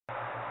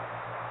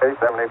Okay,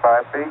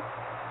 75 feet.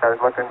 Car's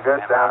looking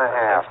good, down a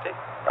half. 60.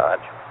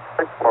 Roger.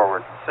 6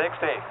 forward.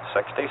 60.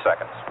 60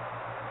 seconds.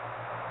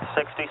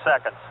 60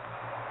 seconds.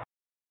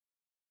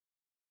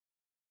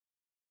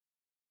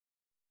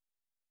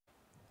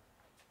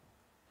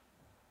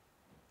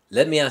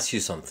 Let me ask you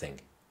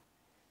something.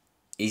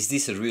 Is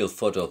this a real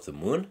photo of the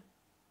moon?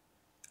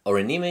 Or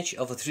an image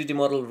of a 3D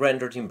model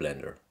rendered in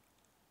Blender?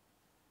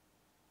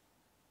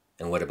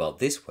 And what about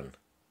this one?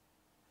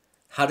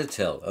 How to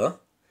tell, huh?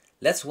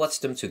 Let's watch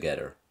them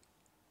together.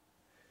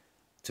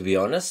 To be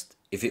honest,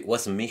 if it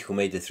wasn't me who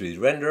made the 3D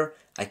render,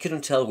 I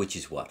couldn't tell which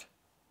is what.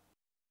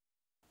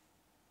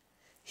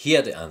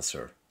 Here the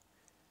answer.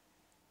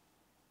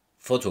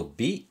 Photo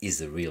B is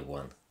the real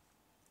one.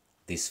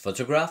 This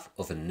photograph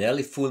of a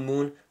nearly full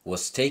moon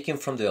was taken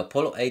from the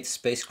Apollo 8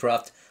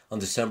 spacecraft on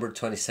December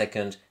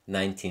 22nd,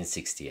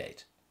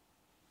 1968.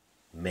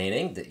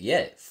 Meaning that,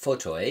 yeah,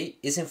 photo A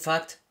is in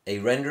fact a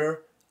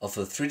render of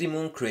a 3D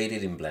moon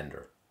created in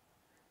Blender.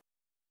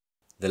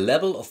 The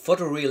level of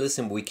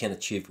photorealism we can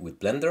achieve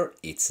with Blender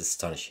is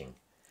astonishing.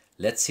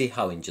 Let's see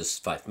how in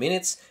just 5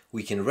 minutes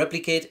we can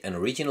replicate an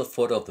original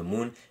photo of the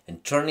moon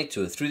and turn it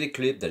to a 3D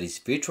clip that is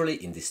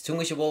virtually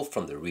indistinguishable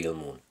from the real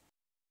moon.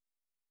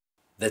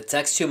 The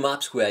texture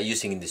maps we are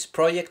using in this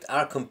project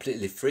are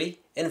completely free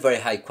and very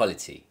high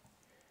quality.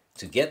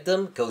 To get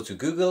them, go to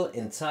Google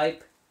and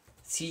type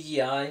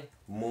CGI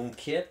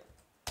Moonkit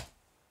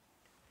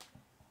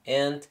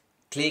and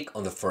click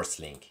on the first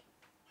link.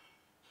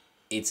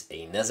 It's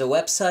a NASA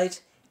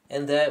website,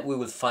 and there we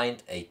will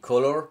find a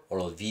color or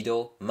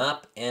albedo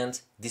map and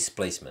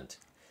displacement.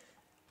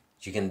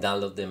 You can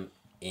download them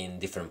in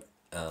different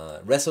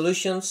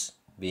resolutions,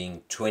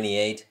 being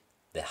 28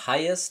 the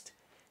highest,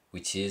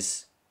 which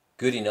is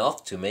good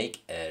enough to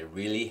make a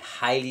really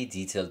highly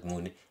detailed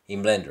moon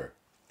in Blender.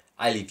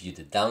 I'll leave you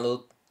the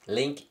download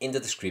link in the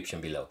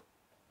description below.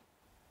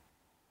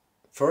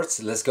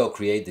 First, let's go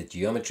create the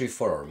geometry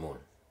for our moon.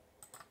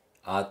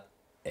 Add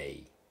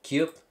a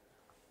cube,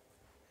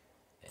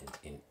 and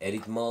in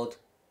edit mode,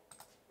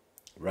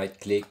 right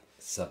click,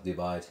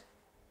 subdivide,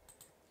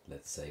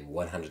 let's say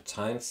 100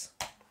 times,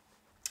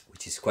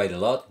 which is quite a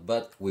lot,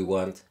 but we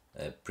want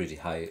a pretty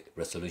high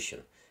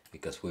resolution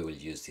because we will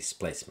use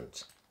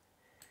displacement.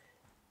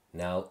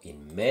 Now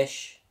in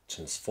mesh,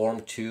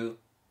 transform to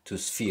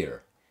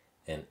sphere,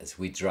 and as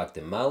we drag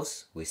the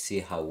mouse we see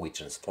how we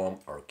transform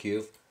our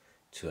cube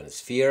to a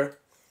sphere,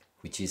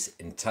 which is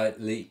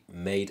entirely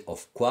made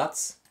of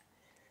quads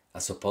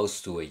as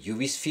opposed to a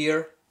UV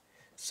sphere.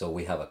 So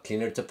we have a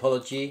cleaner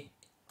topology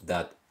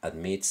that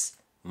admits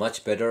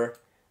much better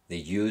the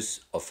use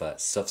of a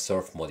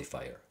soft-surf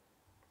modifier.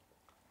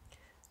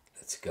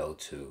 Let's go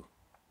to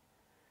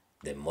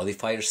the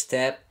modifiers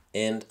tab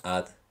and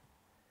add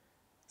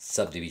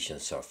subdivision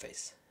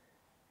surface.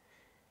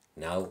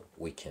 Now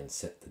we can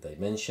set the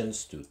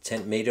dimensions to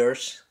 10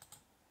 meters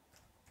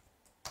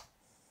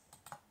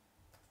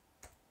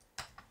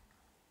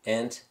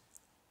and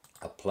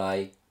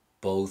apply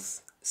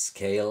both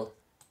scale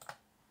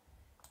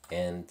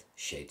and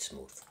shade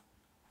smooth.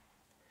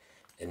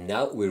 And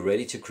now we're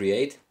ready to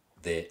create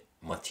the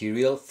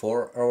material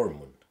for our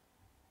moon.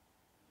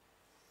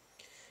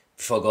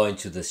 Before going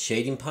to the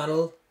shading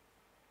panel,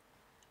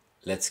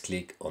 let's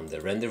click on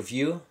the render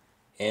view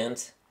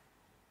and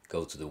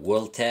go to the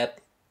world tab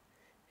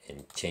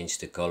and change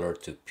the color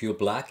to pure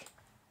black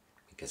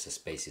because the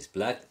space is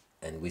black,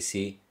 and we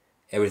see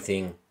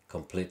everything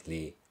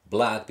completely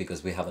black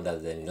because we haven't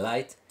added any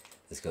light.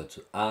 Let's go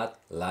to add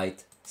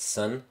light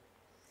sun,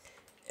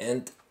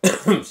 and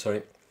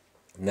sorry,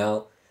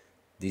 now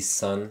this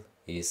sun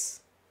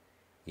is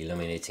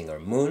illuminating our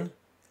moon.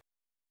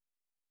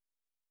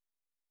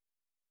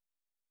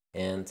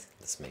 And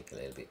let's make a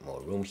little bit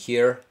more room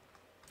here.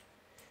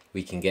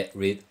 We can get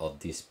rid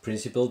of this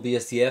principal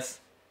BSDF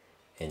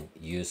and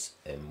use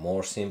a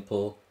more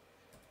simple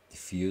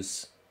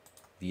diffuse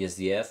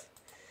BSDF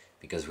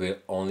because we're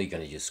only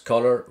going to use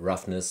color,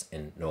 roughness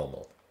and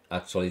normal.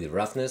 Actually the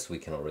roughness we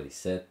can already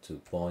set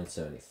to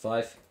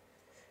 0.75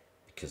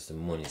 because the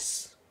moon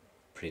is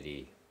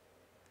pretty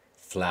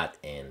flat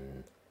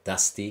and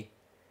dusty.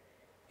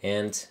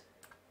 And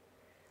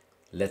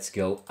let's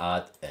go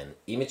add an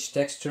image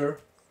texture.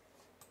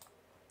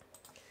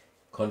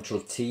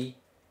 Ctrl T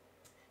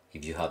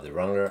if you have the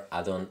Wrangler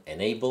add-on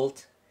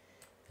enabled,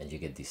 and you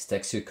get this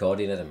texture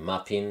coordinate and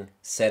mapping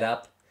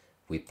setup.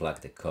 We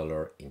plug the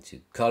color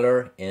into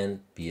color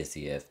and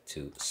BSDF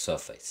to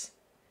surface.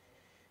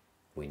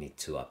 We need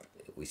to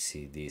we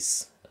see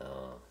this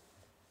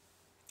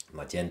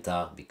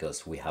magenta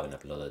because we haven't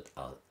uploaded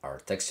our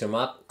texture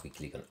map. We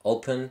click on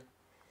open,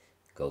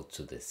 go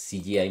to the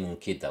CGI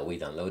Moonkit that we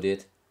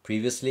downloaded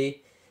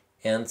previously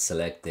and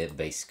select the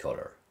base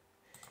color.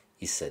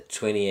 It's a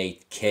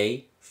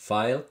 28K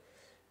file,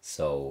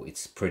 so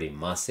it's pretty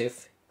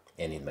massive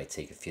and it might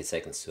take a few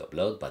seconds to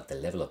upload, but the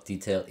level of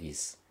detail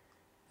is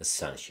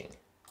astonishing.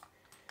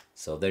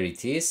 So there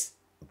it is,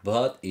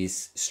 but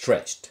it's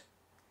stretched.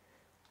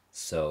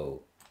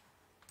 So,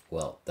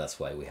 well, that's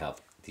why we have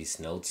these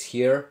nodes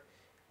here.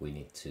 We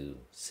need to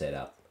set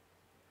up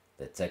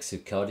the texture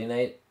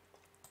coordinate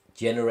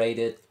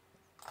generated,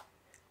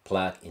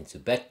 plug into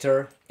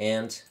vector,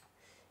 and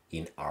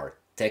in our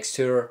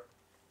texture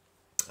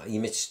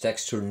image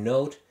texture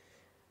node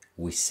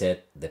we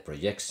set the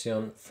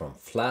projection from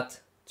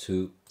flat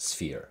to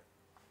sphere.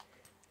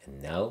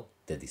 And now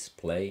the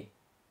display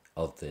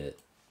of the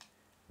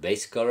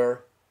base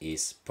color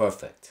is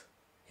perfect,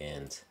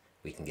 and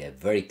we can get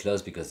very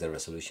close because the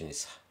resolution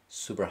is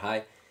super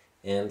high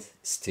and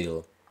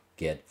still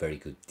get very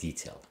good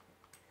detail.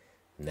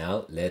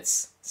 Now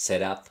let's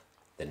set up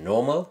the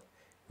normal.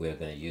 We're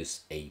going to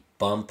use a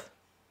bump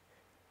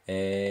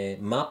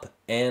map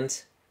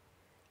and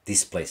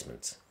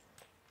displacement.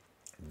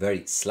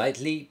 Very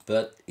slightly,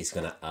 but it's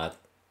going to add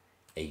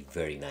a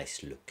very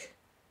nice look.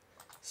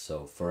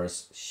 So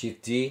first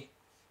Shift D,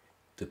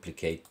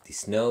 duplicate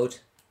this node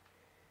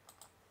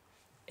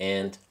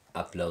and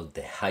upload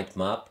the height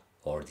map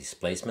or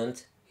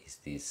displacement. Is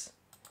this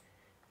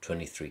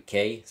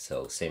 23K,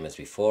 so same as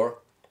before.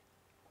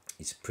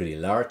 It's pretty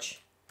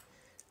large.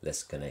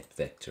 Let's connect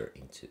vector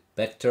into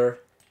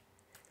vector,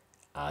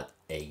 add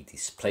a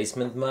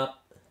displacement map,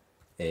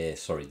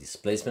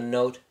 displacement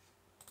node,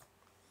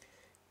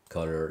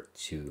 color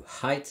to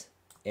height,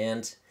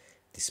 and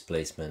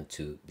displacement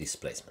to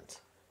displacement.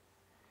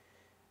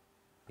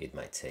 It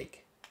might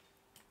take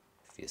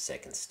a few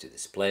seconds to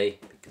display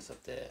because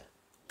of the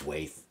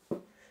weight,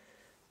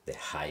 the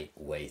high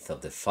weight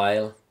of the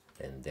file,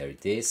 and there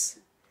it is,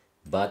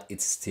 but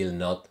it's still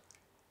not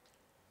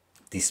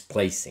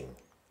displacing.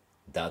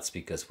 That's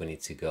because we need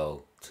to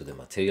go to the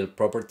material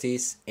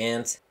properties,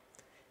 and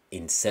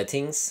in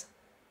settings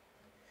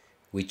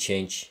we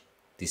change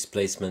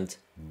displacement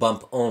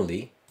bump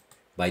only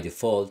by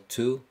default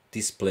to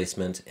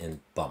displacement and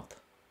bump.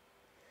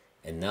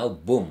 And now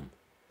boom,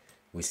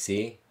 we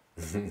see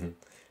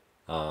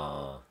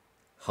how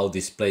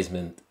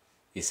displacement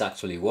is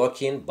actually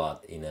working,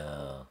 but in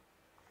a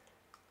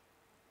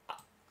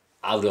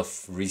out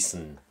of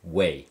reason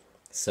way.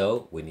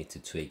 So we need to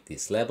tweak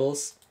these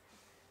levels.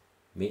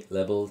 Mid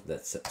level,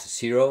 that's set to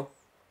 0,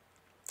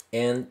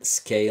 and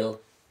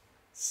scale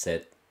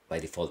set by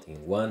default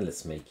in 1.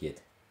 Let's make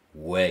it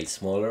way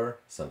smaller,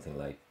 something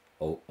like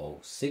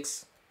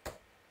 0.006,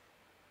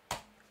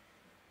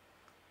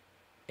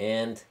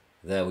 and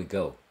there we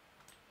go.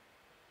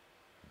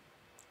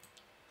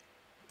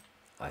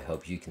 I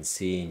hope you can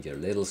see in your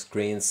little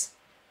screens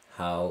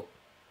how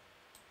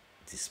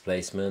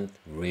displacement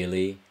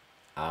really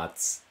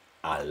adds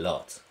a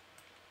lot.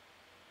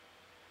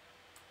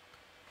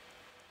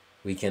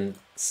 We can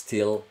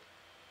still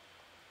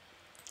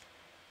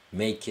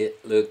make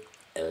it look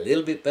a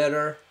little bit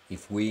better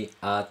if we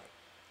add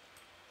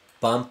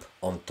bump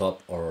on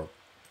top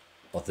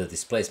of the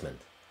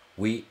displacement.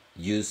 We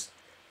use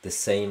the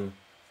same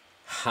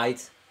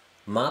height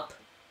map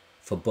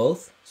for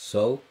both,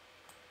 so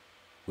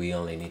we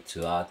only need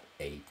to add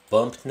a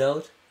bump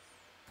node,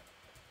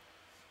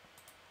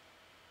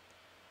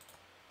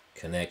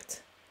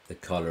 connect the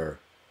color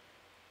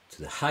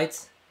to the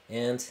height,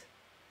 and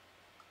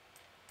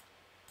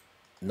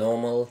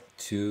normal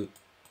to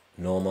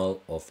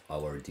normal of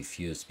our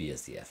diffuse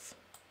BSDF.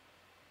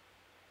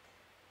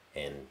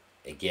 And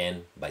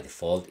again, by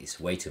default is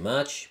way too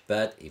much,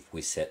 but if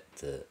we set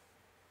the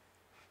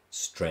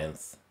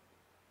strength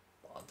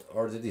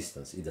or the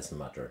distance, it doesn't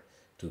matter,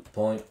 to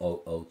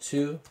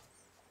 0.002,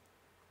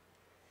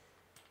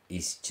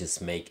 is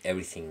just make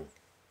everything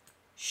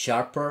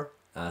sharper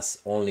as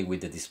only with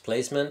the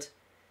displacement,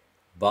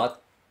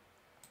 but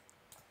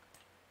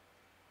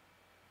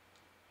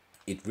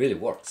it really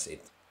works.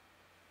 It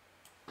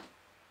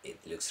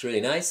looks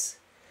really nice.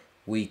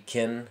 We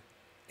can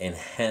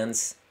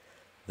enhance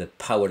the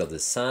power of the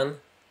sun.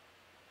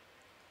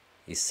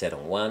 Is set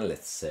on 1,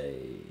 let's say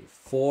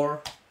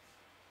 4,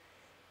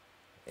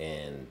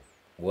 and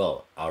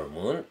well, our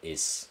moon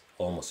is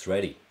almost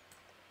ready.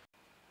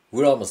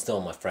 We're almost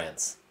done, my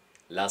friends.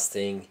 Last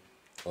thing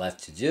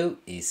left to do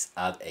is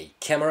add a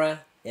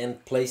camera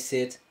and place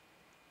it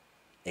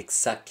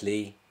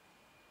exactly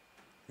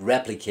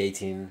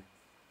replicating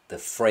the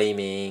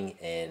framing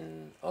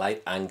and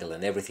light angle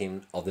and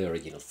everything of the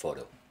original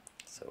photo.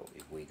 So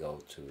if we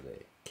go to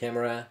the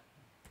camera,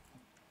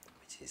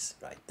 which is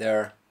right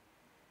there,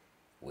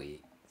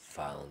 we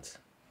found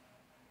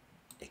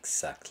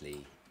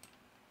exactly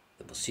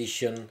the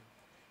position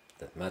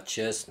that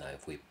matches. Now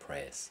if we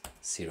press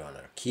 0 on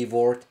our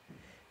keyboard,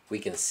 we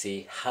can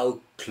see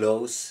how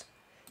close,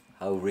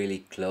 how really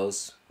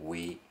close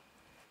we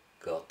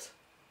got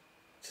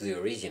to the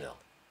original.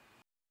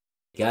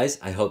 Guys,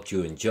 I hope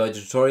you enjoyed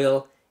the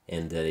tutorial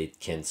and that it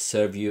can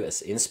serve you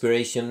as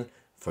inspiration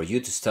for you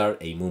to start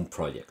a moon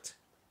project.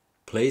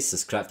 Please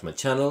subscribe to my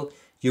channel.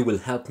 You will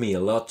help me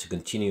a lot to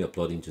continue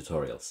uploading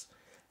tutorials.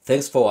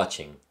 Thanks for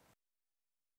watching.